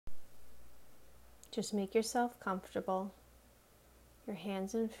Just make yourself comfortable. Your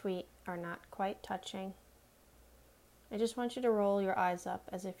hands and feet are not quite touching. I just want you to roll your eyes up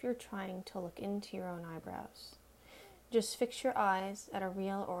as if you're trying to look into your own eyebrows. Just fix your eyes at a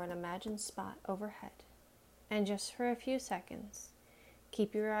real or an imagined spot overhead. And just for a few seconds,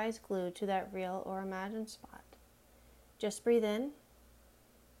 keep your eyes glued to that real or imagined spot. Just breathe in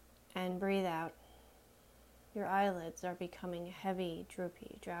and breathe out. Your eyelids are becoming heavy,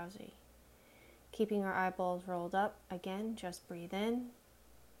 droopy, drowsy. Keeping your eyeballs rolled up, again, just breathe in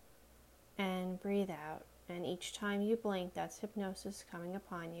and breathe out. And each time you blink, that's hypnosis coming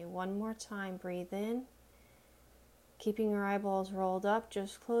upon you. One more time, breathe in. Keeping your eyeballs rolled up,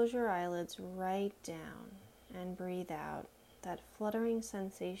 just close your eyelids right down and breathe out. That fluttering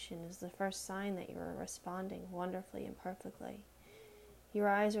sensation is the first sign that you are responding wonderfully and perfectly. Your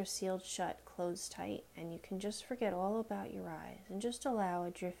eyes are sealed shut, closed tight, and you can just forget all about your eyes and just allow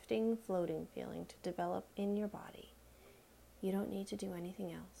a drifting, floating feeling to develop in your body. You don't need to do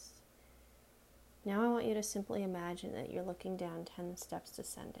anything else. Now I want you to simply imagine that you're looking down 10 steps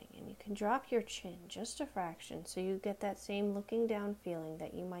descending, and you can drop your chin just a fraction so you get that same looking down feeling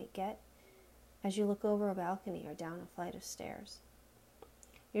that you might get as you look over a balcony or down a flight of stairs.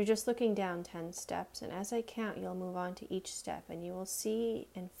 You're just looking down 10 steps, and as I count, you'll move on to each step, and you will see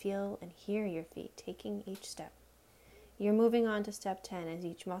and feel and hear your feet taking each step. You're moving on to step 10 as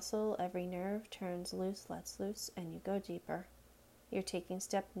each muscle, every nerve turns loose, lets loose, and you go deeper. You're taking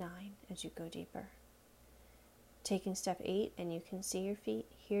step 9 as you go deeper. Taking step 8, and you can see your feet,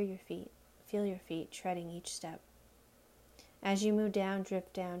 hear your feet, feel your feet treading each step. As you move down,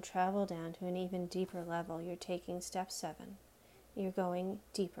 drift down, travel down to an even deeper level, you're taking step 7. You're going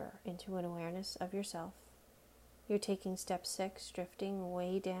deeper into an awareness of yourself. You're taking step 6, drifting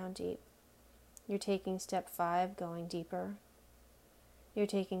way down deep. You're taking step 5, going deeper. You're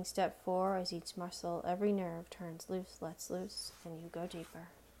taking step 4 as each muscle, every nerve turns loose, lets loose, and you go deeper.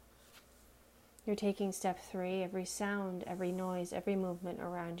 You're taking step 3, every sound, every noise, every movement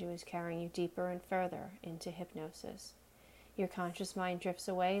around you is carrying you deeper and further into hypnosis. Your conscious mind drifts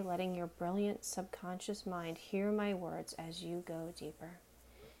away, letting your brilliant subconscious mind hear my words as you go deeper.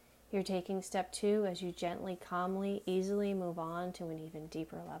 You're taking step 2 as you gently, calmly, easily move on to an even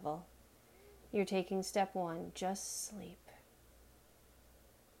deeper level. You're taking step 1, just sleep.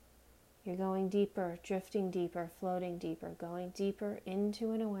 You're going deeper, drifting deeper, floating deeper, going deeper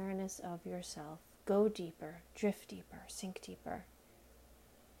into an awareness of yourself. Go deeper, drift deeper, sink deeper.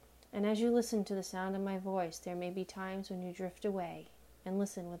 And as you listen to the sound of my voice, there may be times when you drift away and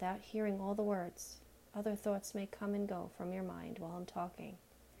listen without hearing all the words. Other thoughts may come and go from your mind while I'm talking.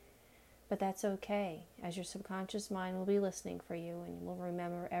 But that's okay, as your subconscious mind will be listening for you and will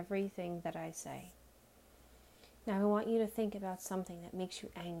remember everything that I say. Now I want you to think about something that makes you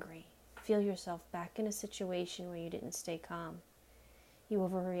angry. Feel yourself back in a situation where you didn't stay calm. You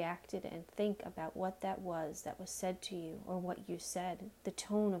overreacted, and think about what that was said to you, or what you said, the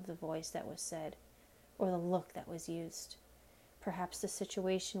tone of the voice that was said, or the look that was used. Perhaps the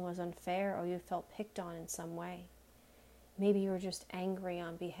situation was unfair, or you felt picked on in some way. Maybe you were just angry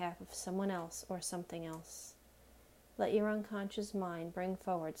on behalf of someone else or something else. Let your unconscious mind bring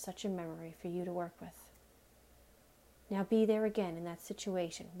forward such a memory for you to work with. Now be there again in that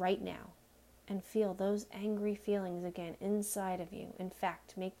situation right now, and feel those angry feelings again inside of you. In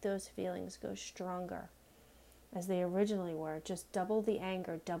fact, make those feelings go stronger as they originally were. Just double the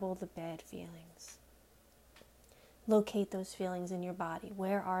anger, double the bad feelings. Locate those feelings in your body.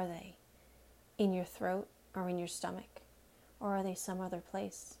 Where are they? In your throat or in your stomach? Or are they some other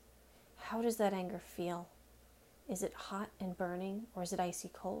place? How does that anger feel? Is it hot and burning, or is it icy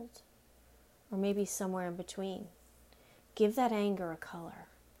cold? Or maybe somewhere in between? Give that anger a color.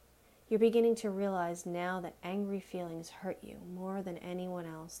 You're beginning to realize now that angry feelings hurt you more than anyone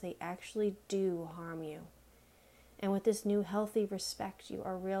else. They actually do harm you. And with this new healthy respect, you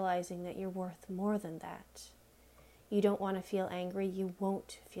are realizing that you're worth more than that. You don't want to feel angry. You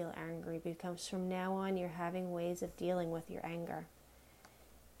won't feel angry, because from now on you're having ways of dealing with your anger.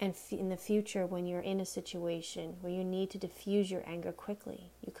 And in the future, when you're in a situation where you need to diffuse your anger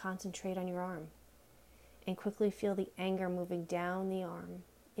quickly, you concentrate on your arm and quickly feel the anger moving down the arm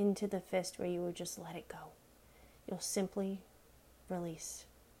into the fist where you would just let it go. You'll simply release,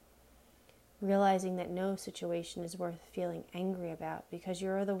 realizing that no situation is worth feeling angry about, because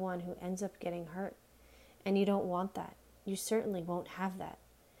you're the one who ends up getting hurt, and you don't want that. You certainly won't have that.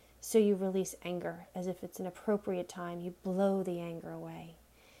 So you release anger as if it's an appropriate time. You blow the anger away.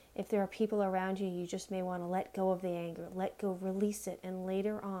 If there are people around you, you just may want to let go of the anger, let go, release it, and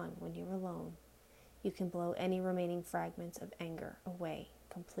later on, when you're alone, you can blow any remaining fragments of anger away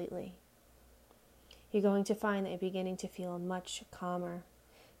completely. You're going to find that you're beginning to feel much calmer,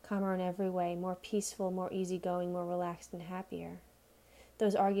 calmer in every way, more peaceful, more easygoing, more relaxed and happier.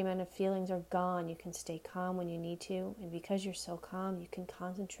 Those argumentative feelings are gone. You can stay calm when you need to, and because you're so calm, you can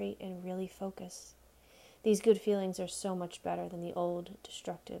concentrate and really focus. These good feelings are so much better than the old,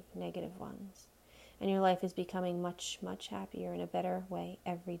 destructive, negative ones. And your life is becoming much, much happier in a better way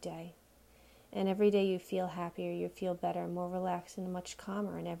every day. And every day you feel happier, you feel better, more relaxed, and much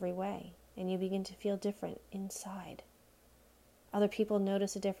calmer in every way. And you begin to feel different inside. Other people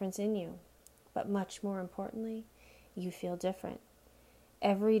notice a difference in you, but much more importantly, you feel different.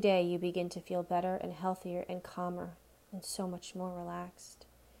 Every day you begin to feel better and healthier and calmer and so much more relaxed.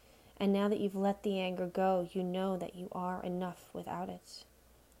 And now that you've let the anger go, you know that you are enough without it.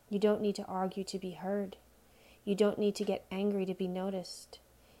 You don't need to argue to be heard. You don't need to get angry to be noticed.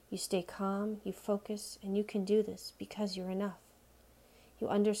 You stay calm, you focus, and you can do this because you're enough. You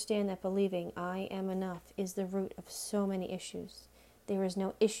understand that believing I am enough is the root of so many issues. There is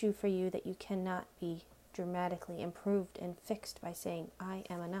no issue for you that you cannot be dramatically improved and fixed by saying I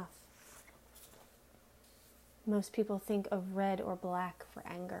am enough. Most people think of red or black for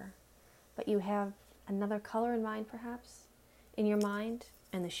anger, but you have another color in mind perhaps, in your mind,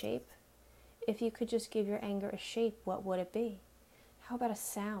 and the shape. If you could just give your anger a shape, what would it be? How about a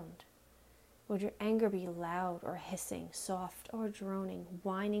sound? Would your anger be loud or hissing, soft or droning,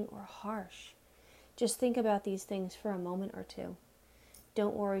 whining or harsh? Just think about these things for a moment or two.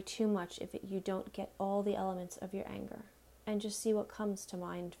 Don't worry too much if you don't get all the elements of your anger, and just see what comes to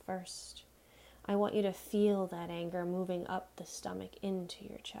mind first. I want you to feel that anger moving up the stomach into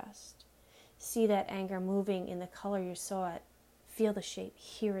your chest. See that anger moving in the color you saw it. Feel the shape,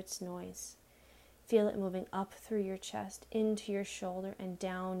 hear its noise. Feel it moving up through your chest, into your shoulder, and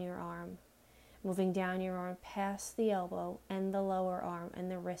down your arm. Moving down your arm past the elbow and the lower arm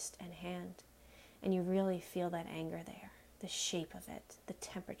and the wrist and hand. And you really feel that anger there. The shape of it, the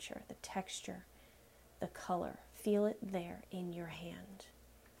temperature, the texture, the color. Feel it there in your hand.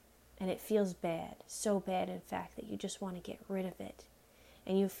 And it feels bad, so bad in fact that you just want to get rid of it.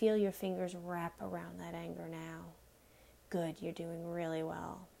 And you feel your fingers wrap around that anger now. Good, you're doing really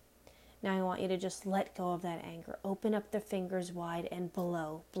well. Now I want you to just let go of that anger. Open up the fingers wide and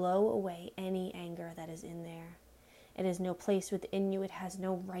blow. Blow away any anger that is in there. It has no place within you. It has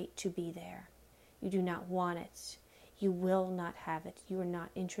no right to be there. You do not want it. You will not have it. You are not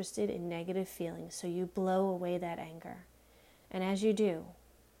interested in negative feelings, so you blow away that anger. And as you do,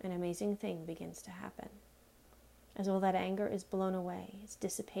 an amazing thing begins to happen. As all that anger is blown away, it's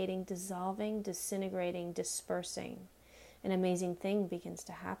dissipating, dissolving, disintegrating, dispersing. An amazing thing begins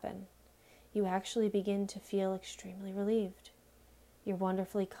to happen. You actually begin to feel extremely relieved. You're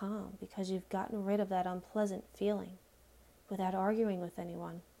wonderfully calm because you've gotten rid of that unpleasant feeling without arguing with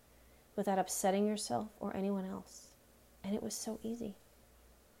anyone, without upsetting yourself or anyone else. And it was so easy.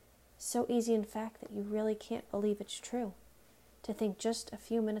 So easy, in fact, that you really can't believe it's true. To think just a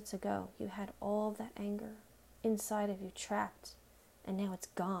few minutes ago you had all of that anger inside of you trapped, and now it's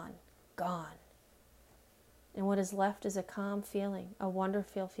gone, gone. And what is left is a calm feeling, a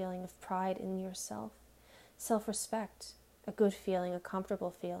wonderful feeling of pride in yourself, self-respect, a good feeling, a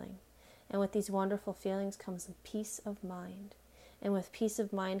comfortable feeling. And with these wonderful feelings comes a peace of mind. And with peace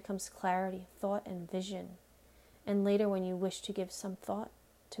of mind comes clarity, thought, and vision. And later when you wish to give some thought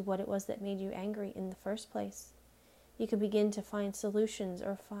to what it was that made you angry in the first place, you can begin to find solutions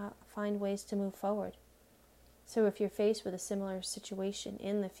or find ways to move forward. So if you're faced with a similar situation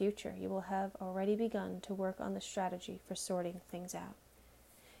in the future, you will have already begun to work on the strategy for sorting things out.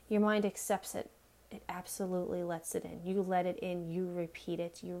 Your mind accepts it. It absolutely lets it in. You let it in. You repeat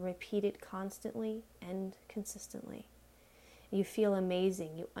it. You repeat it constantly and consistently. You feel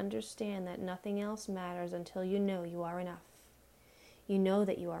amazing. You understand that nothing else matters until you know you are enough. You know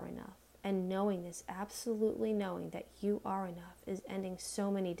that you are enough. And knowing this, absolutely knowing that you are enough, is ending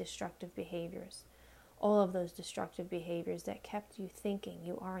so many destructive behaviors. All of those destructive behaviors that kept you thinking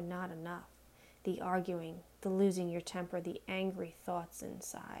you are not enough. The arguing, the losing your temper, the angry thoughts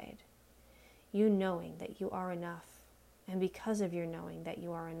inside. You knowing that you are enough. And because of your knowing that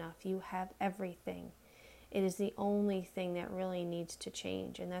you are enough, you have everything. It is the only thing that really needs to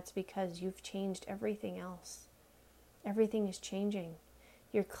change. And that's because you've changed everything else. Everything is changing.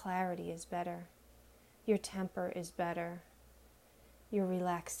 Your clarity is better. Your temper is better. Your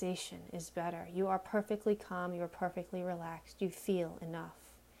relaxation is better. You are perfectly calm. You are perfectly relaxed. You feel enough.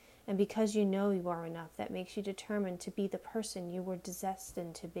 And because you know you are enough, that makes you determined to be the person you were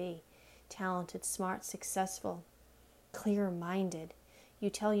destined to be. Talented, smart, successful, clear-minded. You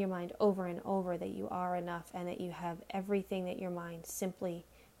tell your mind over and over that you are enough and that you have everything that your mind simply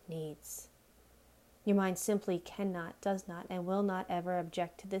needs. Your mind simply cannot, does not, and will not ever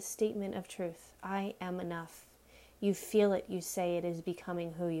object to this statement of truth. I am enough. You feel it, you say it is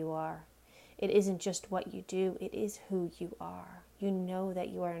becoming who you are. It isn't just what you do, it is who you are. You know that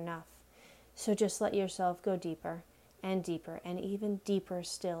you are enough. So just let yourself go deeper and deeper and even deeper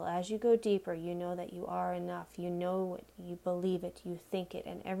still. As you go deeper, you know that you are enough. You know it, you believe it, you think it,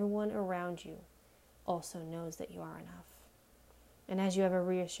 and everyone around you also knows that you are enough. And as you have a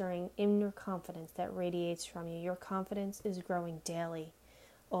reassuring inner confidence that radiates from you, your confidence is growing daily,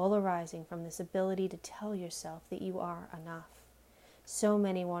 all arising from this ability to tell yourself that you are enough. So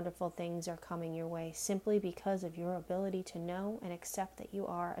many wonderful things are coming your way simply because of your ability to know and accept that you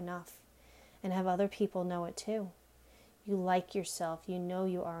are enough, and have other people know it too. You like yourself, you know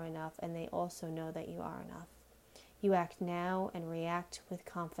you are enough, and they also know that you are enough. You act now and react with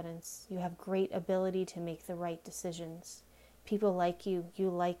confidence. You have great ability to make the right decisions. People like you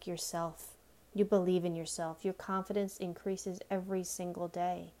like yourself. You believe in yourself. Your confidence increases every single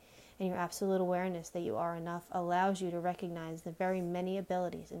day, and your absolute awareness that you are enough allows you to recognize the very many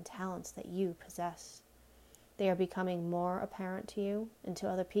abilities and talents that you possess. They are becoming more apparent to you and to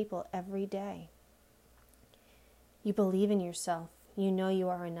other people every day. You believe in yourself. You know you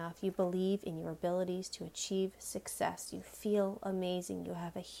are enough. You believe in your abilities to achieve success. You feel amazing. You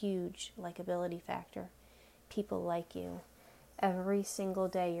have a huge likability factor. People like you. Every single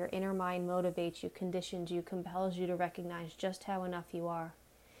day, your inner mind motivates you, conditions you, compels you to recognize just how enough you are.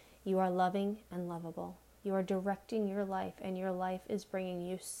 You are loving and lovable. You are directing your life, and your life is bringing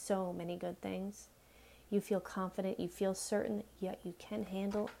you so many good things. You feel confident, you feel certain, yet you can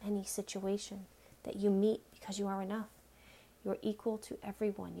handle any situation that you meet because you are enough. You're equal to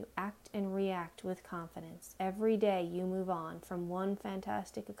everyone. You act and react with confidence. Every day you move on from one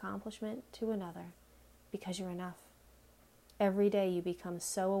fantastic accomplishment to another because you're enough. Every day you become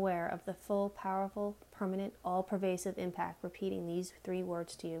so aware of the full, powerful, permanent, all-pervasive impact repeating these 3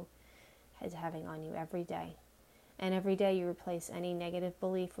 words to you is having on you every day. And every day you replace any negative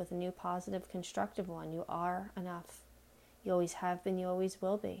belief with a new positive, constructive one. You are enough. You always have been, you always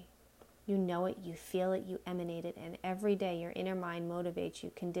will be. You know it, you feel it, you emanate it, and every day your inner mind motivates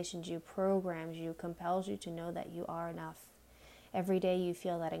you, conditions you, programs you, compels you to know that you are enough. Every day you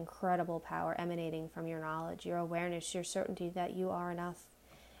feel that incredible power emanating from your knowledge, your awareness, your certainty that you are enough.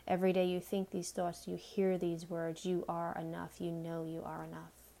 Every day you think these thoughts, you hear these words, you are enough, you know you are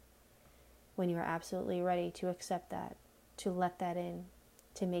enough. When you are absolutely ready to accept that, to let that in,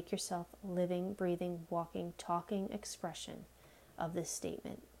 to make yourself a living, breathing, walking, talking expression of this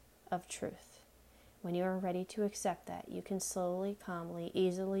statement of truth. When you are ready to accept that, you can slowly, calmly,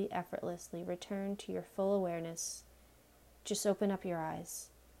 easily, effortlessly return to your full awareness. Just open up your eyes,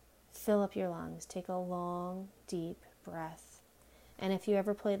 fill up your lungs, take a long, deep breath. And if you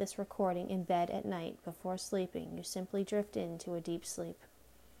ever play this recording in bed at night before sleeping, you simply drift into a deep sleep.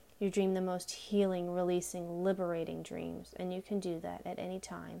 You dream the most healing, releasing, liberating dreams, and you can do that at any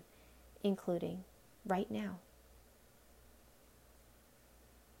time, including right now.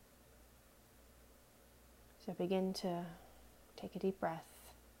 So begin to take a deep breath.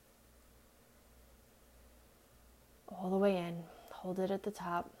 All the way in, hold it at the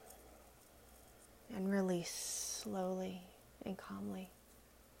top, and release slowly and calmly.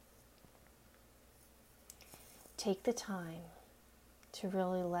 Take the time to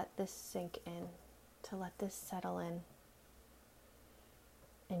really let this sink in, to let this settle in.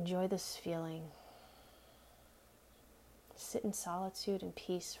 Enjoy this feeling. Sit in solitude and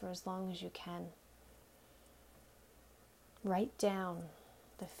peace for as long as you can. Write down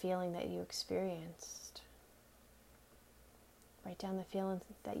the feeling that you experienced. Write down the feeling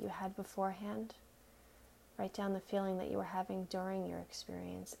that you had beforehand. Write down the feeling that you were having during your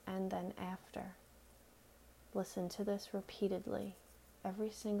experience and then after. Listen to this repeatedly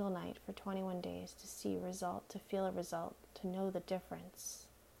every single night for 21 days to see a result, to feel a result, to know the difference.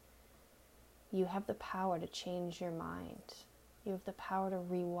 You have the power to change your mind. You have the power to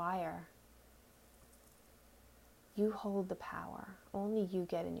rewire. You hold the power. Only you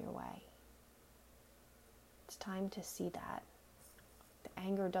get in your way. It's time to see that. The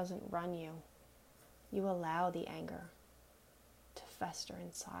anger doesn't run you. You allow the anger to fester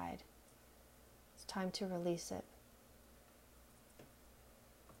inside. It's time to release it.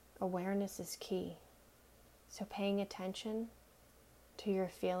 Awareness is key. So paying attention to your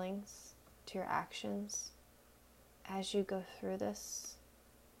feelings, to your actions, as you go through this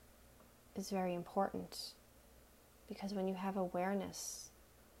is very important. Because when you have awareness,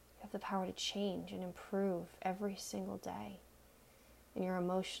 you have the power to change and improve every single day. And your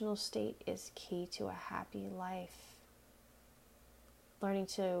emotional state is key to a happy life. learning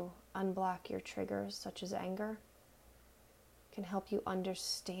to unblock your triggers, such as anger, can help you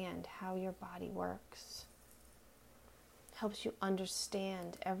understand how your body works. Helps you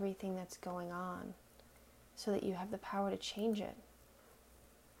understand everything that's going on so that you have the power to change it.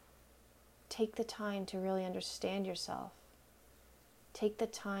 Take the time to really understand yourself. Take the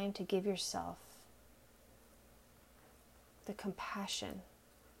time to give yourself the compassion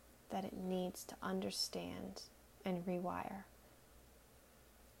that it needs to understand and rewire.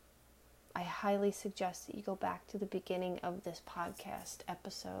 I highly suggest that you go back to the beginning of this podcast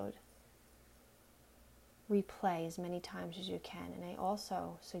episode. Replay as many times as you can. And I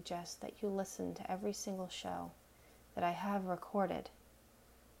also suggest that you listen to every single show that I have recorded,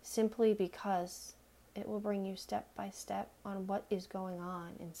 simply because it will bring you step by step on what is going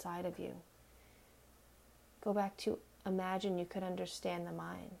on inside of you. Go back to imagine you could understand the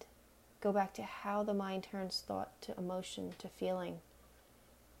mind. Go back to how the mind turns thought to emotion to feeling.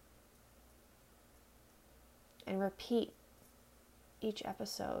 And repeat each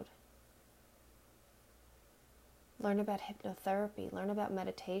episode. Learn about hypnotherapy. Learn about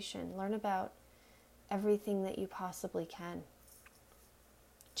meditation. Learn about everything that you possibly can.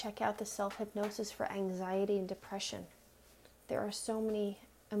 Check out the Self-Hypnosis for anxiety and depression. There are so many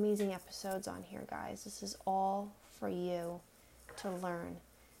amazing episodes on here, guys. This is all for you to learn,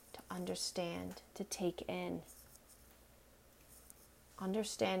 to understand, to take in.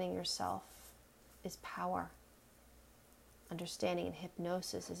 Understanding yourself is power. Understanding in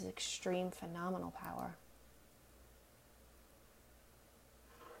hypnosis is extreme, phenomenal power.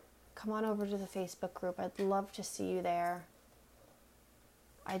 Come on over to the Facebook group. I'd love to see you there.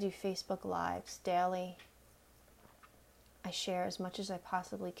 I do Facebook Lives daily. I share as much as I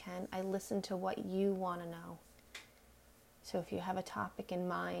possibly can. I listen to what you want to know. So if you have a topic in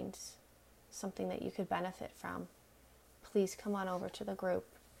mind, something that you could benefit from, please come on over to the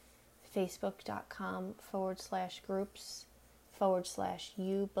group.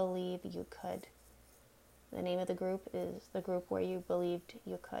 Facebook.com/groups/you believe you could. The name of the group is the group where you believed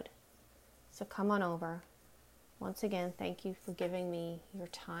you could. So come on over. Once again, thank you for giving me your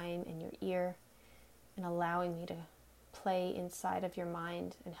time and your ear and allowing me to play inside of your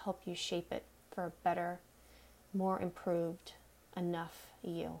mind and help you shape it for a better, more improved, enough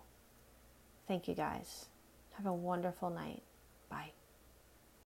you. Thank you, guys. Have a wonderful night. Bye.